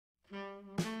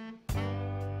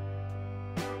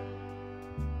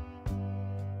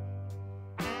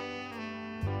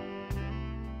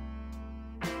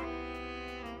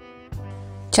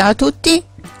Ciao a tutti,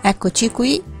 eccoci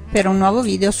qui per un nuovo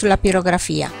video sulla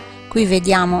pirografia. Qui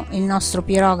vediamo il nostro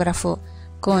pirografo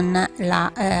con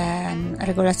la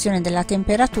regolazione della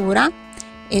temperatura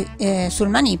e sul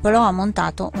manipolo ho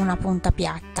montato una punta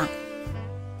piatta.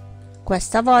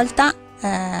 Questa volta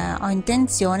ho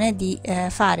intenzione di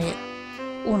fare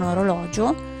un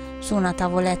orologio su una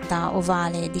tavoletta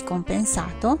ovale di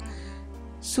compensato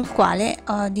sul quale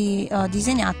ho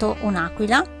disegnato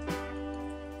un'aquila.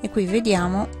 E qui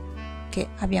vediamo che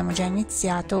abbiamo già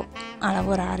iniziato a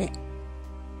lavorare.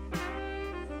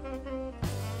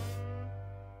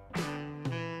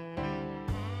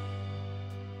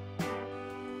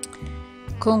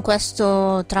 Con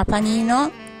questo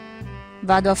trapanino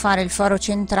vado a fare il foro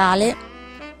centrale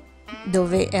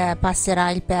dove passerà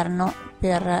il perno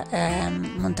per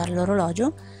montare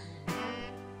l'orologio.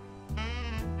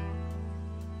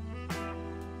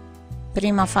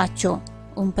 Prima faccio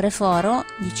un preforo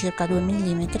di circa 2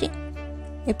 mm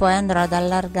e poi andrò ad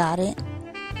allargare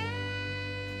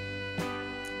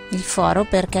il foro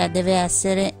perché deve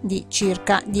essere di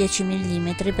circa 10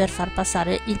 mm per far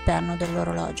passare il perno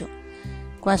dell'orologio.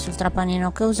 Questo è il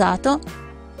trapanino che ho usato.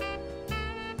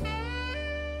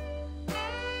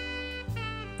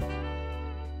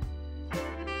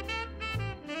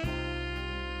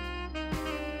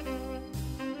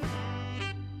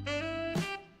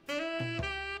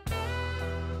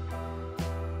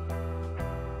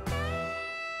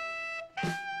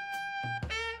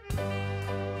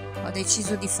 Ho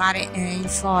deciso di fare il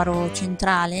foro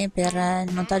centrale per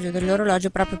il montaggio dell'orologio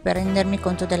proprio per rendermi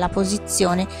conto della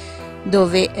posizione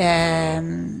dov'è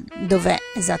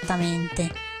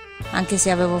esattamente, anche se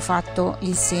avevo fatto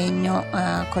il segno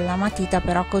con la matita,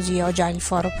 però così ho già il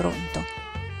foro pronto.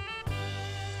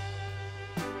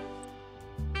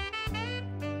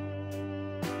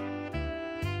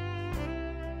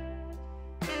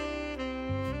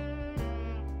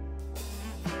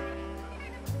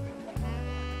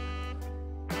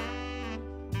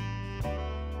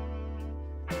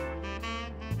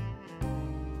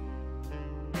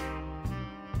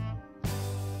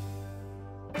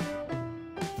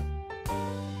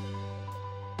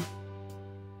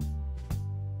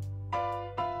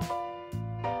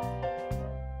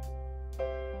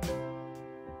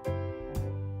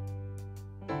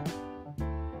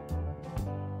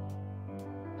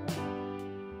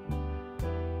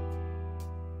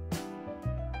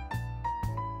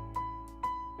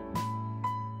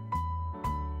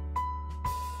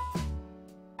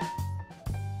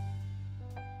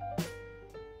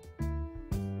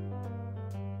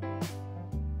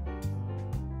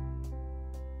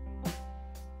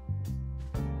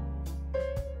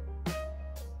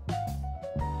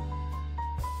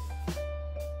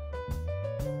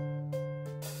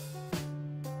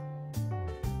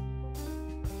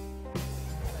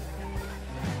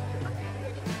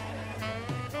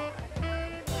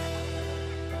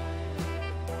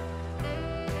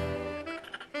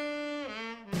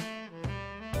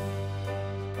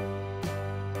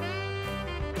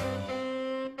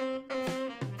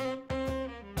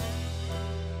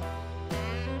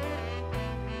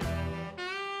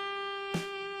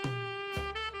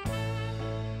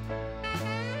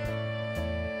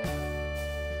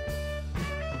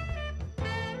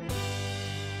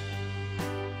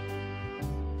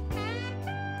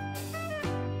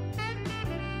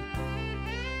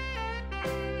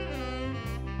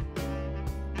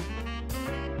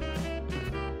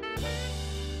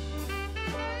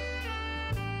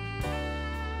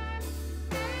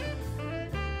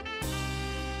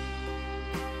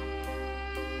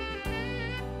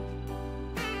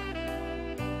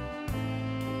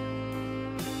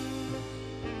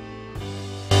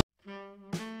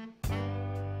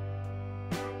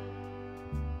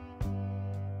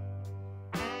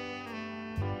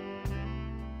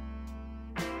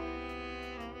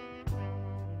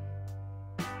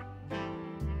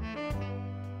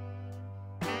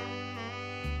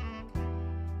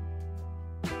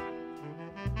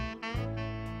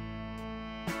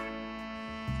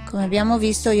 Come abbiamo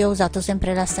visto, io ho usato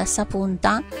sempre la stessa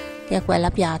punta, che è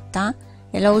quella piatta,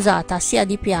 e l'ho usata sia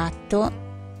di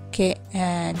piatto che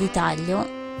di taglio.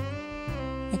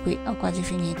 E qui ho quasi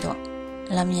finito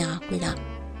la mia aquila.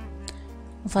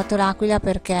 Ho fatto l'aquila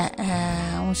perché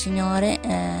un signore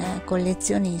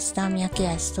collezionista mi ha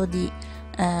chiesto di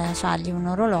fargli un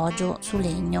orologio su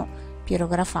legno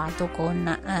pirografato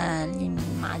con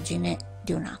l'immagine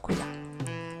di un'aquila.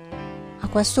 A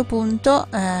questo punto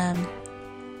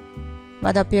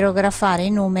vado a pirografare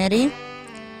i numeri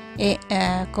e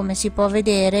come si può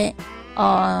vedere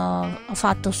ho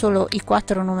fatto solo i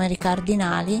 4 numeri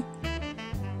cardinali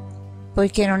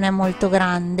poiché non è molto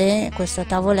grande questa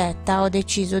tavoletta, ho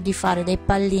deciso di fare dei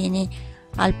pallini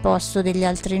al posto degli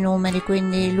altri numeri,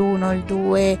 quindi l'1, il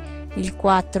 2, il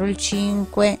 4, il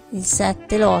 5, il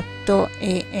 7, l'8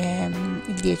 e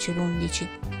il 10 e l'11.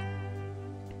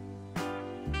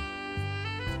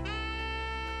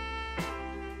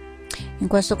 In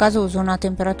questo caso uso una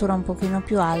temperatura un pochino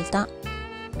più alta,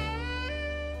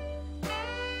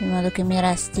 in modo che mi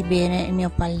resti bene il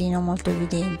mio pallino molto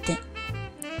evidente.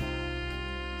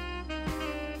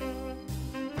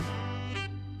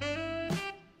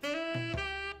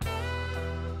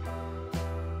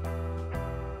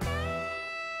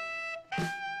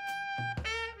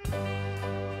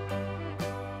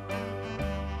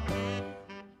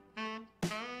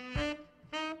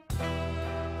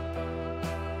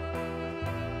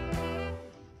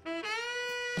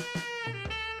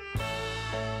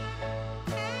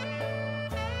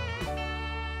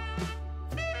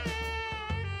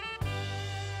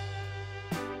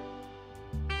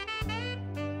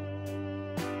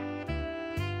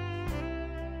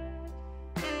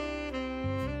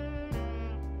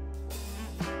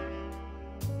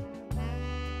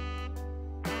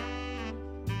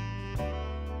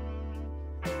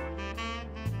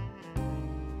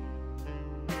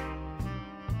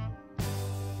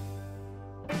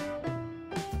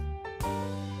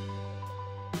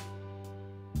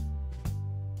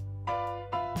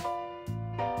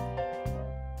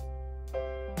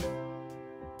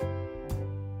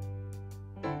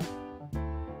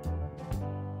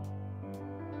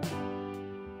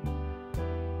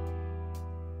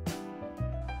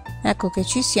 Ecco che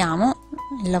ci siamo,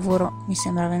 il lavoro mi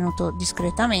sembra venuto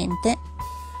discretamente.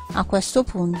 A questo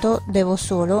punto devo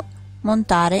solo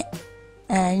montare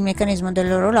il meccanismo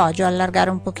dell'orologio, allargare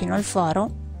un pochino il foro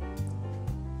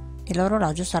e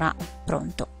l'orologio sarà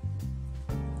pronto.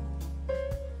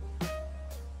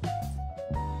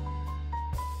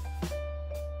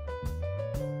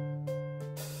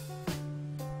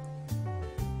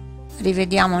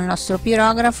 Rivediamo il nostro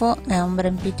pirografo, è un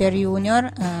Brempeter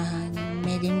Junior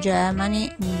made in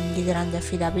Germany, di grande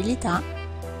affidabilità,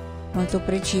 molto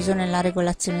preciso nella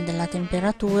regolazione della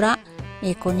temperatura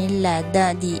e con il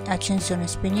LED di accensione e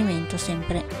spegnimento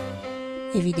sempre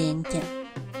evidente,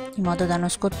 in modo da non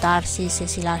scottarsi se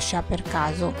si lascia per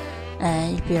caso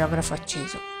il pirografo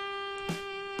acceso.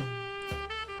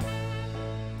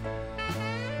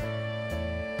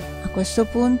 A questo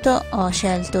punto ho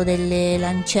scelto delle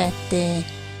lancette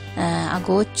a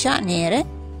goccia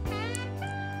nere,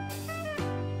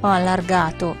 ho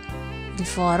allargato il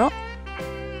foro,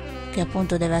 che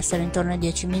appunto deve essere intorno ai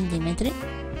 10 mm,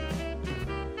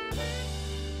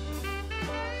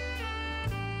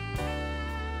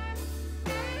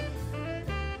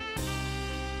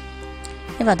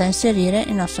 e vado a inserire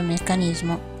il nostro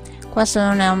meccanismo. Questo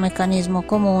non è un meccanismo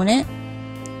comune,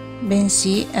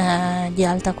 bensì di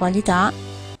alta qualità,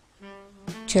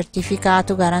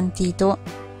 certificato, garantito,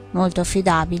 molto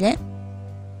affidabile.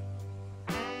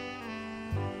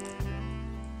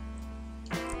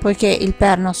 Poiché il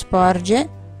perno sporge,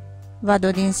 vado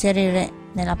ad inserire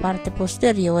nella parte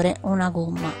posteriore una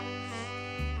gomma.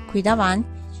 Qui davanti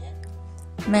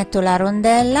metto la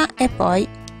rondella e poi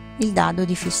il dado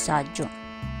di fissaggio.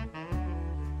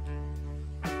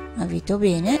 Avvito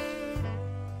bene.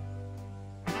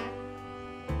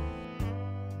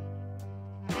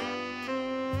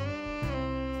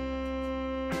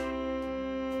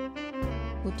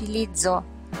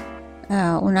 Utilizzo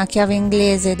una chiave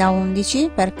inglese da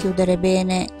 11 per chiudere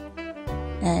bene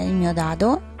il mio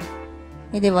dado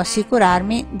e devo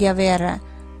assicurarmi di aver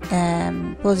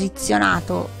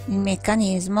posizionato il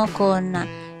meccanismo con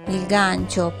il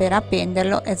gancio per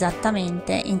appenderlo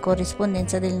esattamente in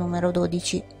corrispondenza del numero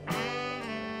 12.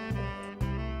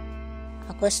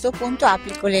 A questo punto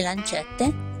applico le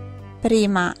lancette,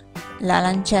 prima la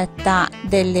lancetta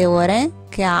delle ore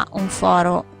che ha un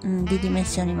foro di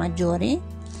dimensioni maggiori.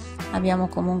 Abbiamo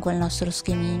comunque il nostro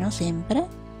schemino sempre.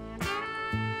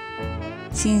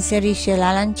 Si inserisce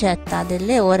la lancetta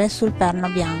delle ore sul perno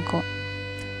bianco,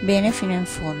 bene fino in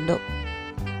fondo.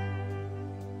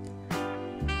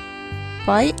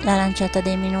 Poi la lancetta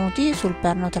dei minuti sul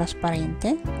perno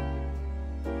trasparente.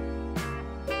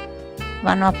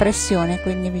 Vanno a pressione,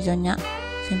 quindi bisogna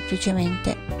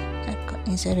semplicemente, ecco,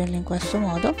 inserirle in questo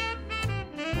modo.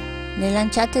 Le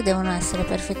lancette devono essere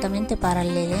perfettamente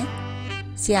parallele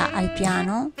sia al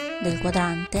piano del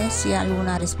quadrante sia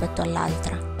l'una rispetto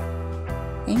all'altra,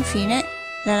 e infine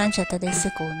la lancetta dei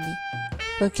secondi.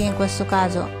 Poiché in questo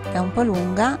caso è un po'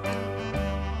 lunga,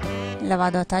 la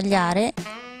vado a tagliare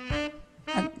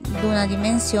ad una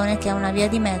dimensione che è una via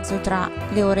di mezzo tra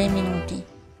le ore e i minuti.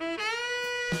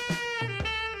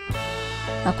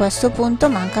 A questo punto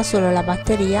manca solo la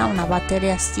batteria, una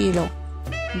batteria stilo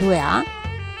 2A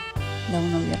da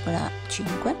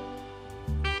 1,5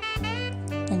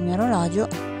 e il mio orologio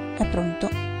è pronto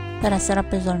per essere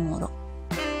appeso al muro.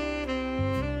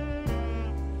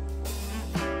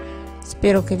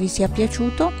 Spero che vi sia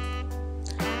piaciuto.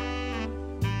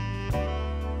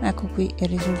 Ecco qui il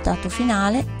risultato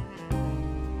finale.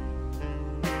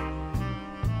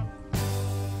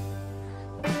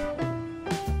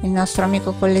 Il nostro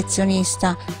amico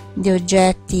collezionista di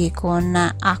oggetti con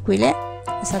aquile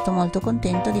è stato molto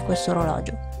contento di questo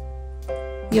orologio.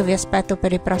 Io vi aspetto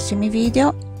per i prossimi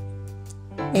video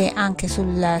e anche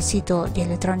sul sito di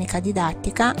elettronica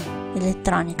didattica,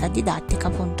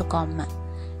 elettronicadidattica.com.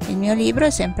 Il mio libro è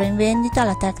sempre in vendita,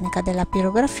 La tecnica della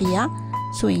pirografia,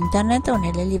 su internet o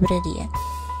nelle librerie.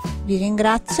 Vi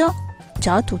ringrazio,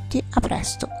 ciao a tutti, a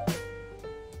presto!